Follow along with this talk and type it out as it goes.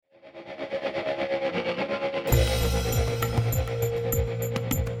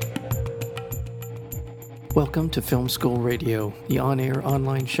Welcome to Film School Radio, the on-air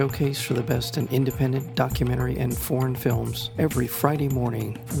online showcase for the best in independent documentary and foreign films, every Friday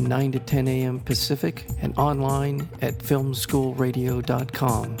morning from 9 to 10 a.m. Pacific and online at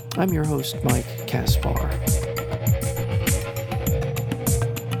filmschoolradio.com. I'm your host, Mike Kaspar.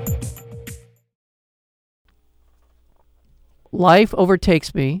 Life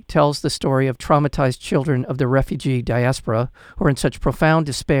Overtakes Me tells the story of traumatized children of the refugee diaspora who are in such profound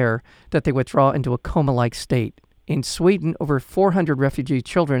despair that they withdraw into a coma-like state. In Sweden, over 400 refugee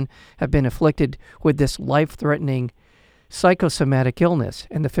children have been afflicted with this life-threatening psychosomatic illness,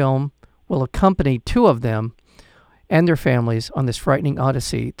 and the film will accompany two of them and their families on this frightening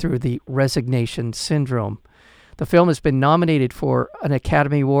odyssey through the resignation syndrome. The film has been nominated for an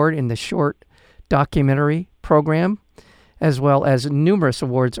Academy Award in the short documentary program, as well as numerous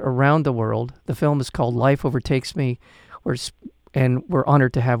awards around the world. The film is called Life Overtakes Me, and we're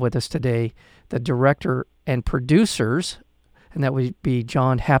honored to have with us today the director and producers, and that would be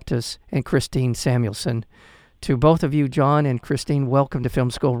John Haptus and Christine Samuelson. To both of you, John and Christine, welcome to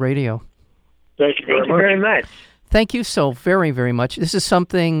Film School Radio. Thank you very much. Thank you so very, very much. This is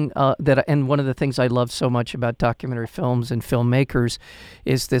something and one of the things I love so much about documentary films and filmmakers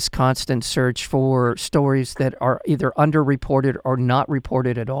is this constant search for stories that are either underreported or not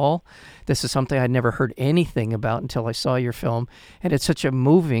reported at all. This is something I'd never heard anything about until I saw your film, and it's such a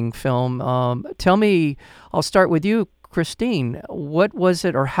moving film. Tell me, I'll start with you, Christine. What was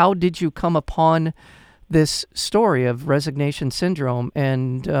it, or how did you come upon this story of resignation syndrome,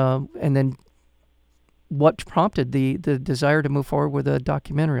 and then what prompted the desire to move forward with a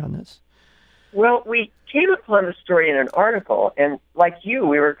documentary on this? Well, we came upon the story in an article, and like you,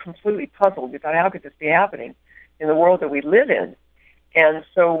 we were completely puzzled. We thought, how could this be happening in the world that we live in? And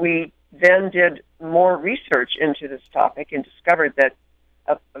so we then did more research into this topic and discovered that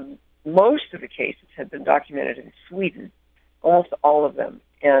most of the cases had been documented in Sweden, almost all of them,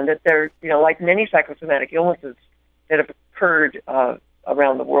 and that they're, like many psychosomatic illnesses that have occurred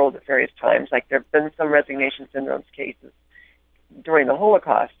around the world at various times. Like there have been some resignation syndrome cases during the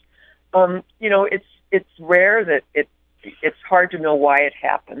Holocaust. It's rare that it's hard to know why it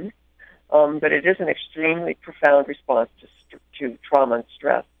happened, but it is an extremely profound response to trauma and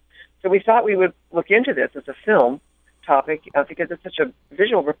stress. So we thought we would look into this as a film topic because it's such a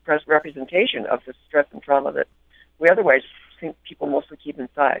visual representation of the stress and trauma that we otherwise think people mostly keep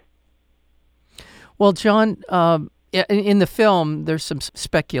inside. Well, John, in the film, there's some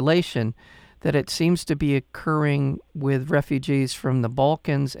speculation that it seems to be occurring with refugees from the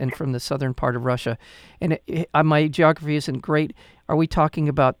Balkans and from the southern part of Russia. And my geography isn't great. Are we talking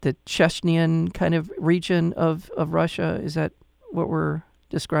about the Chechenian kind of region of Russia? Is that what we're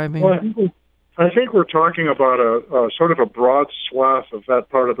describing? Well, I think we're talking about a sort of a broad swath of that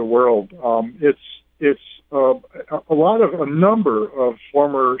part of the world. It's a number of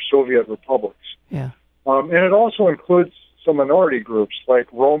former Soviet republics. Yeah. And it also includes some minority groups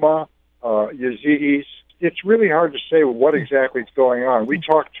like Roma, Yazidis. It's really hard to say what exactly is going on. We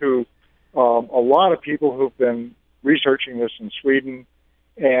talked to a lot of people who've been researching this in Sweden,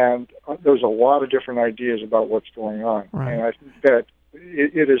 and there's a lot of different ideas about what's going on. Right. And I think that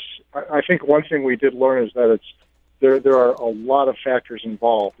it is. I think one thing we did learn is that there are a lot of factors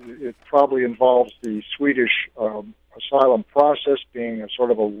involved. It probably involves the Swedish asylum process being a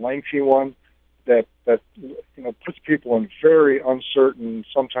sort of a lengthy one that puts people in very uncertain,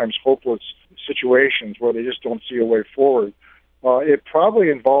 sometimes hopeless situations where they just don't see a way forward. It probably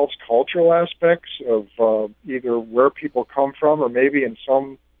involves cultural aspects of either where people come from or maybe in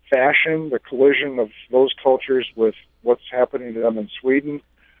some fashion the collision of those cultures with what's happening to them in Sweden.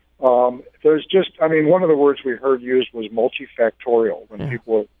 There's just, one of the words we heard used was multifactorial when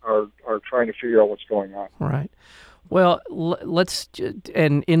people are trying to figure out what's going on. Right. Well,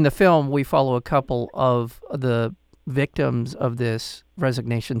 and in the film, we follow a couple of the victims of this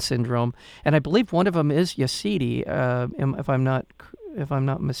resignation syndrome, and I believe one of them is Yazidi, if I'm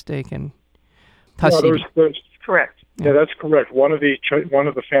not mistaken. Hasidi. There's correct. Yeah, that's correct. One of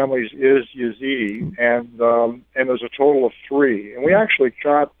the families is Yazidi, and there's a total of 3. And we actually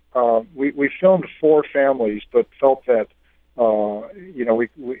got we filmed 4 families, but felt that.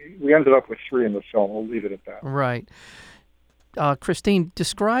 We ended up with 3 in the film. We'll leave it at that. Right. Christine,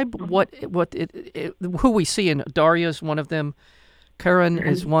 describe who we see in. Daria is one of them. Karen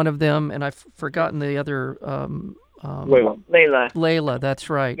is one of them, and I've forgotten the other. Layla, that's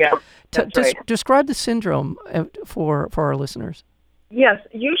right. Yeah, that's right. Describe the syndrome for our listeners. Yes,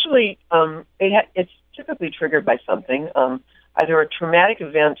 usually it's typically triggered by something, either a traumatic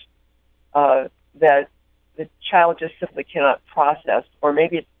event that the child just simply cannot process, or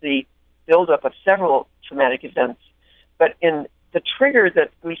maybe it's the buildup of several traumatic events. But in the trigger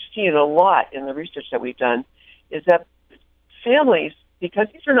that we've seen a lot in the research that we've done is that families, because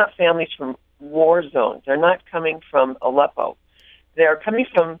these are not families from war zones, they're not coming from Aleppo. They're coming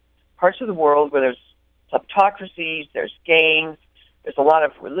from parts of the world where there's kleptocracies, there's gangs, there's a lot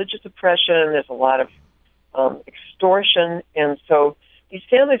of religious oppression, there's a lot of extortion, and so these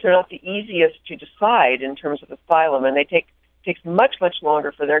families are not the easiest to decide in terms of asylum, and takes much, much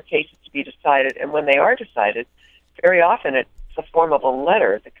longer for their cases to be decided. And when they are decided, very often it's the form of a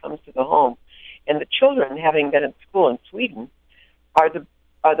letter that comes to the home. And the children, having been in school in Sweden, are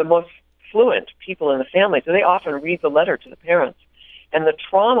the most fluent people in the family, so they often read the letter to the parents. And the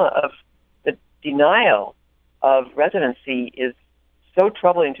trauma of the denial of residency is so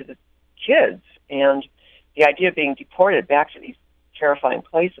troubling to the kids, and the idea of being deported back to these terrifying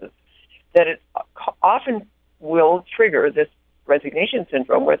places, that it often will trigger this resignation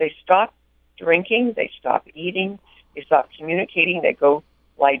syndrome where they stop drinking, they stop eating, they stop communicating, they go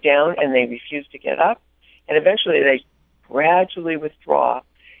lie down and they refuse to get up, and eventually they gradually withdraw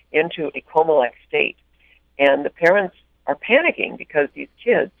into a coma-like state. And the parents are panicking because these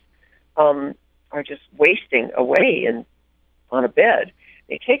kids are just wasting away on a bed.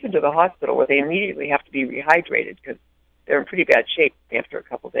 They take them to the hospital where they immediately have to be rehydrated because they're in pretty bad shape after a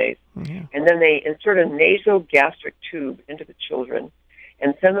couple of days. Mm-hmm. And then they insert a nasogastric tube into the children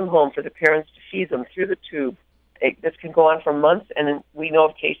and send them home for the parents to feed them through the tube. This can go on for months, and we know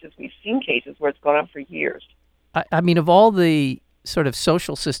of cases, we've seen cases where it's gone on for years. I mean, of all the sort of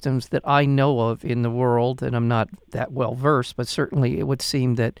social systems that I know of in the world, and I'm not that well versed, but certainly it would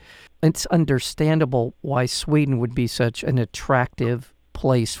seem that it's understandable why Sweden would be such an attractive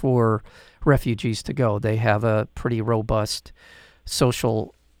place for refugees to go. They have a pretty robust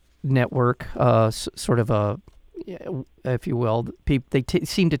social network, sort of a, if you will. They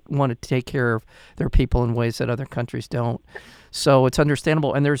seem to want to take care of their people in ways that other countries don't. So it's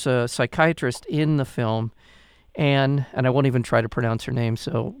understandable. And there's a psychiatrist in the film, Anne, and I won't even try to pronounce her name.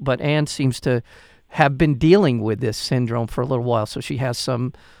 But Anne seems to have been dealing with this syndrome for a little while, so she has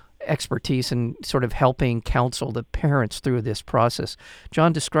some expertise in sort of helping counsel the parents through this process.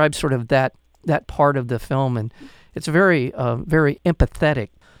 John describes sort of that part of the film, and it's very, very empathetic.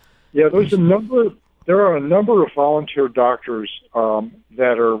 Yeah, there are a number of volunteer doctors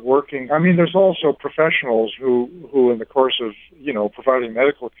that are working. I mean, there's also professionals who in the course of, providing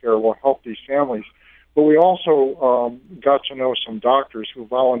medical care will help these families. But we also got to know some doctors who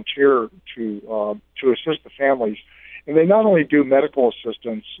volunteer to assist the families. And they not only do medical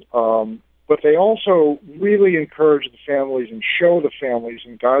assistance, but they also really encourage the families and show the families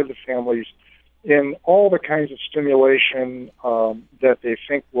and guide the families in all the kinds of stimulation that they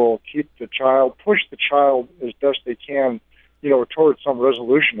think will push the child as best they can, towards some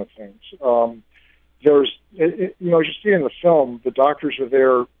resolution of things. As you see in the film, the doctors are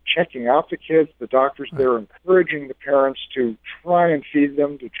there checking out the kids. The doctors there encouraging the parents to try and feed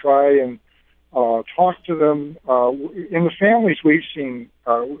them, to try and talk to them. In the families we've seen,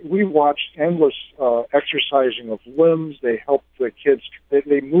 we watched endless exercising of limbs. They help the kids.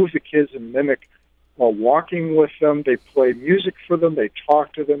 They move the kids and mimic walking with them. They play music for them. They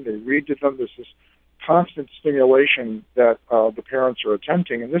talk to them. They read to them. There's this constant stimulation that the parents are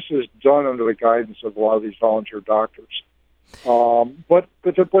attempting, and this is done under the guidance of a lot of these volunteer doctors. But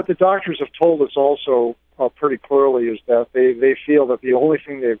the doctors have told us also pretty clearly is that they feel that the only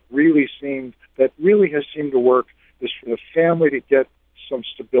thing that really has seemed to work is for the family to get some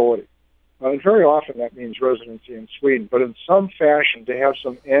stability. And very often that means residency in Sweden, but in some fashion to have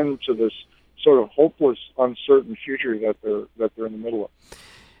some end to this sort of hopeless, uncertain future that they're in the middle of.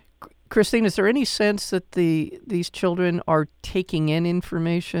 Christine, is there any sense that these children are taking in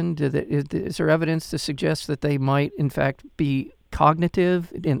information? Is there evidence to suggest that they might, in fact, be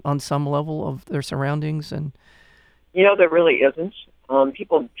cognitive on some level of their surroundings? And there really isn't.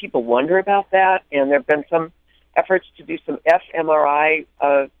 People wonder about that, and there have been some efforts to do some fMRIs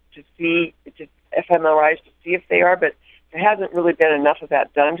to see if they are, but there hasn't really been enough of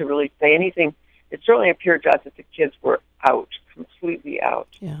that done to really say anything. It certainly appeared to us that the kids were completely out.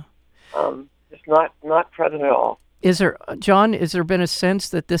 Yeah. Just not present at all. John, has there been a sense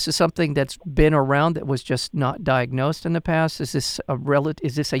that this is something that's been around that was just not diagnosed in the past? Is this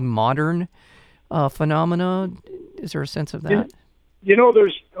a modern phenomena? Is there a sense of that?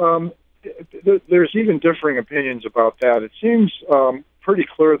 There's even differing opinions about that. It seems pretty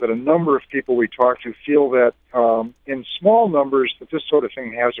clear that a number of people we talk to feel that in small numbers that this sort of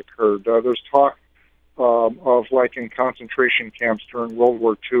thing has occurred. There's talk of, like in concentration camps during World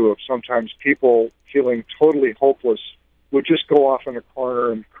War II, of sometimes people feeling totally hopeless would just go off in a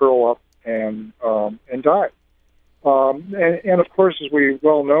corner and curl up and died. And of course, as we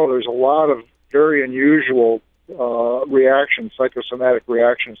well know, there's a lot of very unusual reactions, psychosomatic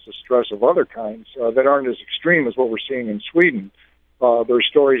reactions to stress of other kinds that aren't as extreme as what we're seeing in Sweden. There are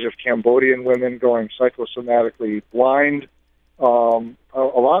stories of Cambodian women going psychosomatically blind, a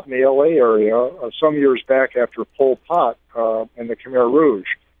lot in the L.A. area, some years back after Pol Pot and the Khmer Rouge.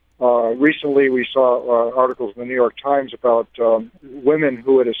 Recently, we saw articles in the New York Times about women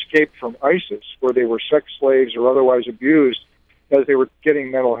who had escaped from ISIS, where they were sex slaves or otherwise abused. As they were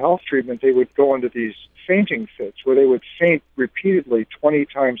getting mental health treatment, they would go into these fainting fits, where they would faint repeatedly 20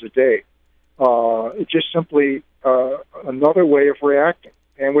 times a day. It's just simply another way of reacting.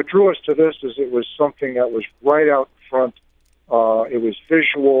 And what drew us to this is it was something that was right out front. It was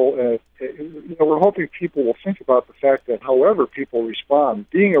visual. We're hoping people will think about the fact that however people respond,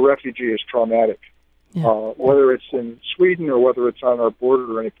 being a refugee is traumatic, whether it's in Sweden or whether it's on our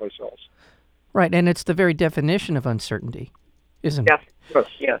border or anyplace else. Right, and it's the very definition of uncertainty, isn't it?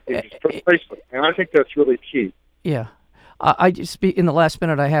 Yes, precisely. And I think that's really key. Yeah. I just, in the last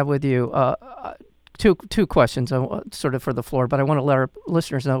minute I have with you, two questions sort of for the floor, but I want to let our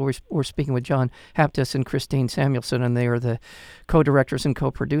listeners know we're speaking with John Haptas and Christine Samuelson, and they are the co-directors and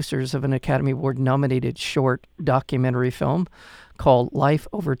co-producers of an Academy Award-nominated short documentary film called Life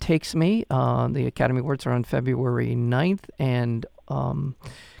Overtakes Me. The Academy Awards are on February 9th, and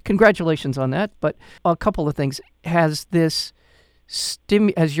congratulations on that. But a couple of things. Has this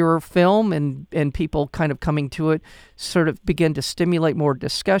as your film and people kind of coming to it sort of begin to stimulate more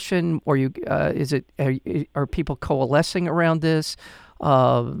discussion, or are people coalescing around this?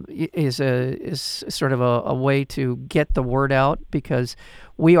 Is sort of a way to get the word out, because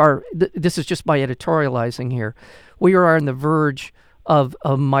we are. This is just my editorializing here. We are on the verge of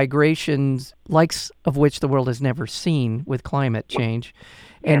migrations likes of which the world has never seen with climate change,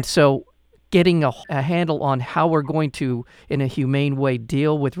 and so getting a handle on how we're going to, in a humane way,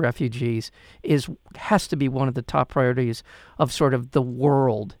 deal with refugees has to be one of the top priorities of sort of the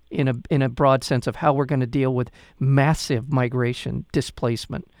world in a broad sense of how we're going to deal with massive migration,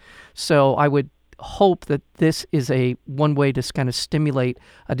 displacement. So I would hope that this is one way to kind of stimulate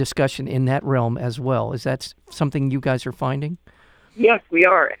a discussion in that realm as well. Is that something you guys are finding? Yes, we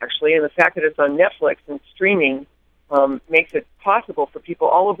are, actually. And the fact that it's on Netflix and streaming makes it possible for people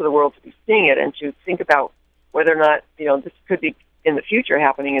all over the world to be seeing it and to think about whether or not, this could be in the future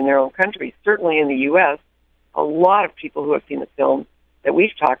happening in their own countries. Certainly in the U.S., a lot of people who have seen the film that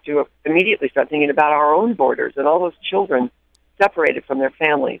we've talked to immediately start thinking about our own borders and all those children separated from their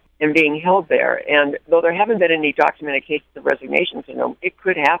families and being held there. And though there haven't been any documented cases of resignation syndrome, it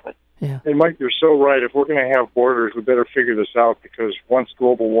could happen. Yeah. And Mike, you're so right. If we're going to have borders, we better figure this out, because once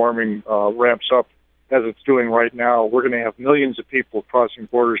global warming ramps up, as it's doing right now, we're going to have millions of people crossing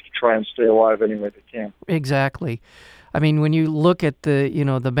borders to try and stay alive any way they can. Exactly. I mean, when you look at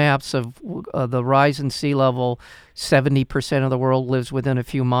the maps of the rise in sea level, 70% of the world lives within a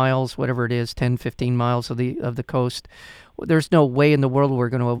few miles, whatever it is, 10, 15 miles of the coast. There's no way in the world we're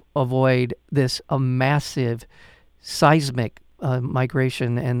going to avoid this massive seismic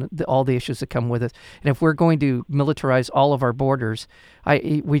migration and all the issues that come with it. And if we're going to militarize all of our borders,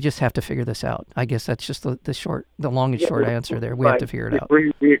 we just have to figure this out. I guess that's just the long and short answer there. We have to figure it out.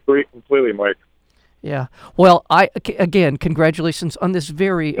 We agree completely, Mike. Yeah. Well, again, congratulations on this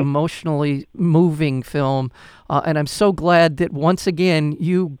very emotionally moving film. And I'm so glad that once again,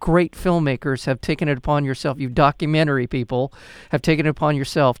 you great filmmakers have taken it upon yourself, you documentary people have taken it upon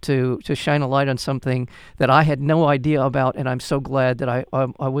yourself to shine a light on something that I had no idea about. And I'm so glad that I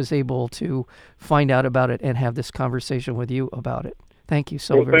was able to find out about it and have this conversation with you about it. Thank you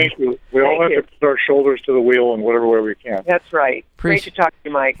so very much. Thank you. We all have to put our shoulders to the wheel in whatever way we can. That's right. Great to talk to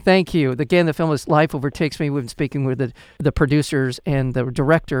you, Mike. Thank you. Again, the film is Life Overtakes Me. We've been speaking with the producers and the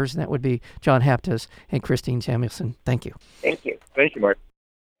directors, and that would be John Haptas and Christine Samuelson. Thank you. Thank you. Thank you, Mike.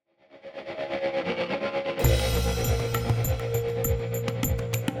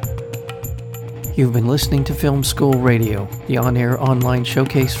 You've been listening to Film School Radio, the on-air online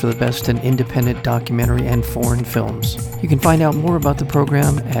showcase for the best in independent documentary and foreign films. You can find out more about the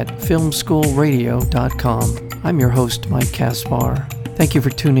program at filmschoolradio.com. I'm your host, Mike Kaspar. Thank you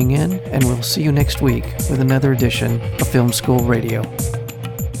for tuning in, and we'll see you next week with another edition of Film School Radio.